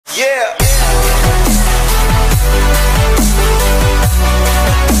Yeah.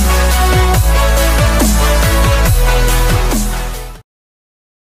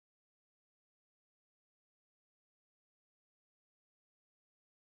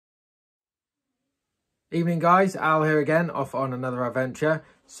 Evening guys, Al here again, off on another adventure.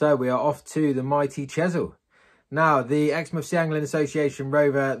 So we are off to the mighty Chesil. Now the Exmouth Sea Angling Association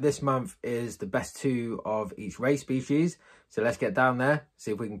rover this month is the best 2 of each ray species. So let's get down there,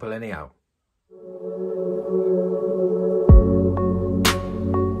 see if we can pull any out.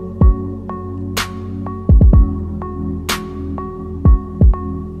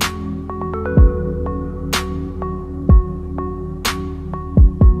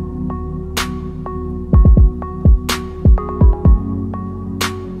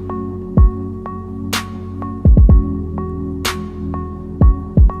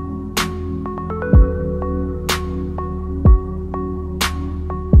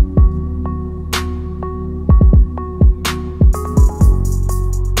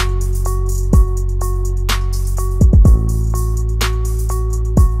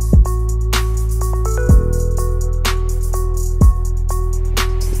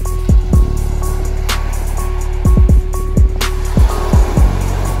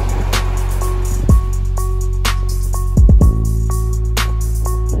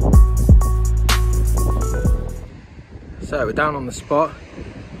 So we're down on the spot.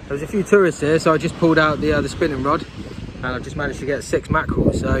 There's a few tourists here, so I just pulled out the spinning rod and I've just managed to get 6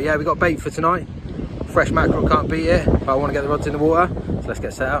 mackerel. So yeah, we got bait for tonight. Fresh mackerel, can't beat it, but I want to get the rods in the water, so let's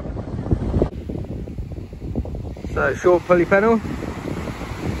get set up. So short pulley pennel,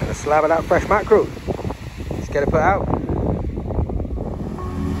 and a slab of that fresh mackerel. Let's get it put out.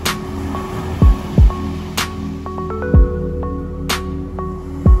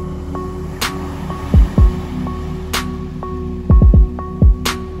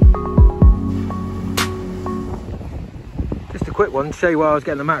 Quick one to show you why I was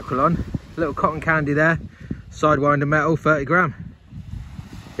getting the mackerel on. A little cotton candy there, sidewinder metal, 30 gram.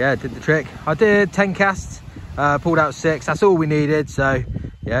 Yeah, did the trick. I did 10 casts, pulled out 6, that's all we needed, so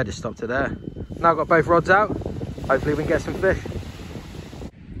yeah, just stopped it there. Now I've got both rods out, hopefully we can get some fish.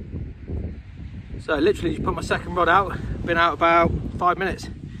 So literally just put my second rod out, been out about 5 minutes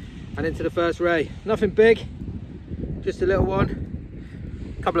and into the first ray. Nothing big, just a little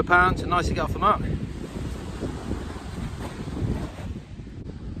one, a couple of pounds, and nice to get off the mark.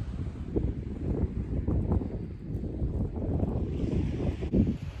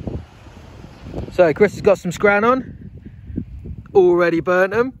 So Chris has got some scran on, already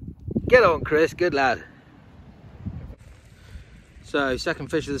burnt them. Get on Chris, good lad. So second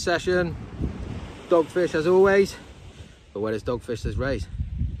fish of the session, dogfish as always, but where there's dogfish there's rays.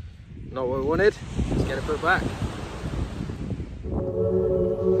 Not what we wanted, let's get it put back.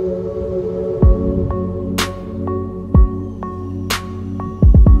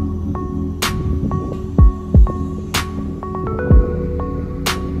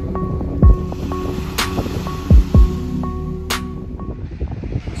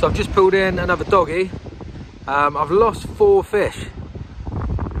 So I've just pulled in another doggy. I've lost 4 fish.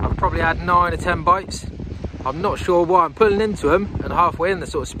 I've probably had 9 or 10 bites. I'm not sure why. I'm pulling into them and halfway in they're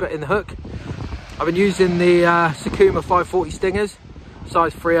sort of spitting the hook. I've been using the Sakuma 540 stingers,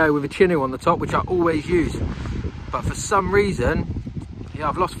 size 3.0 with a chinu on the top, which I always use. But for some reason, yeah,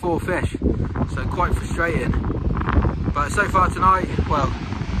 I've lost 4 fish. So quite frustrating. But so far tonight, well,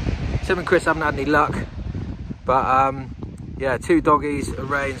 Tim and Chris haven't had any luck. But yeah, 2 doggies, a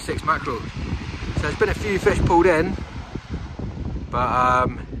ray and 6 mackerel. So there's been a few fish pulled in, but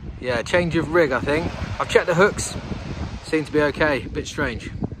yeah, change of rig I think. I've checked the hooks, seem to be okay, a bit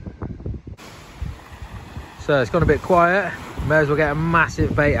strange. So it's gone a bit quiet, may as well get a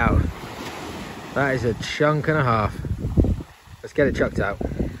massive bait out. That is a chunk and a half. Let's get it chucked out.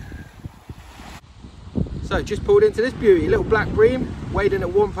 So just pulled into this beauty, little black bream, weighed in at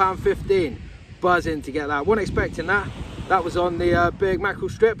 £1.15. Buzzing to get that, wasn't expecting that. That was on the big mackerel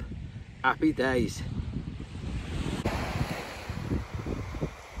strip. Happy days.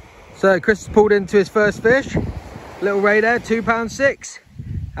 So Chris has pulled into his first fish. Little ray there, £2.6.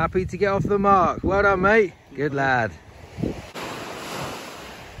 Happy to get off the mark. Well done, mate. Good lad.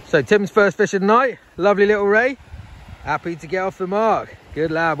 So Tim's first fish of the night. Lovely little ray. Happy to get off the mark.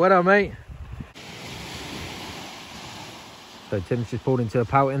 Good lad. Well done, mate. So Tim's just pulled into a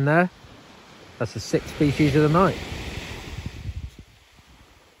pout in there. That's the 6th species of the night.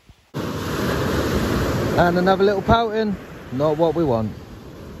 And another little pouting, not what we want.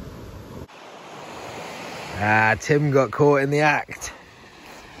 Ah, Tim got caught in the act.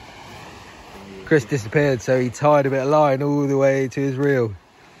 Chris disappeared, so he tied a bit of line all the way to his reel.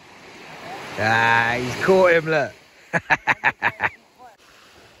 Ah, he's caught him, look.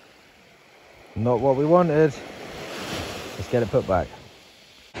 Not what we wanted. Let's get it put back.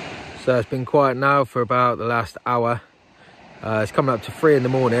 So it's been quiet now for about the last hour. It's coming up to 3 in the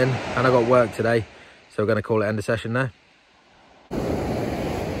morning and I got work today. So we're going to call it end of session now.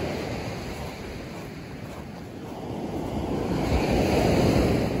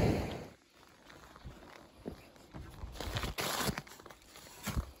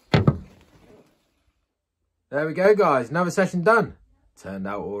 There we go, guys. Another session done. Turned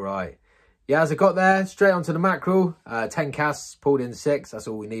out all right. Yeah, as I got there, straight onto the mackerel. 10 casts, pulled in 6. That's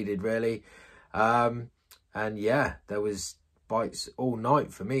all we needed, really. And yeah, there was bites all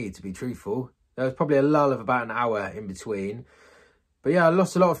night for me, to be truthful. There was probably a lull of about an hour in between. But yeah, I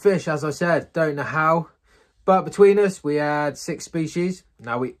lost a lot of fish, as I said. Don't know how. But between us, we had 6 species.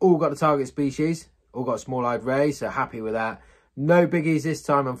 Now, we all got the target species. All got small-eyed ray, so happy with that. No biggies this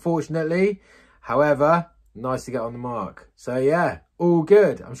time, unfortunately. However, nice to get on the mark. So yeah, all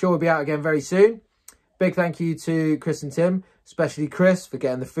good. I'm sure we'll be out again very soon. Big thank you to Chris and Tim, especially Chris for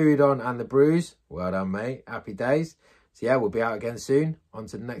getting the food on and the brews. Well done, mate. Happy days. So yeah, we'll be out again soon. On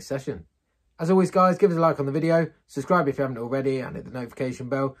to the next session. As always, guys, give us a like on the video. Subscribe if you haven't already and hit the notification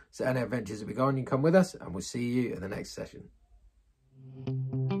bell so any adventures that we go on, you can come with us and we'll see you in the next session.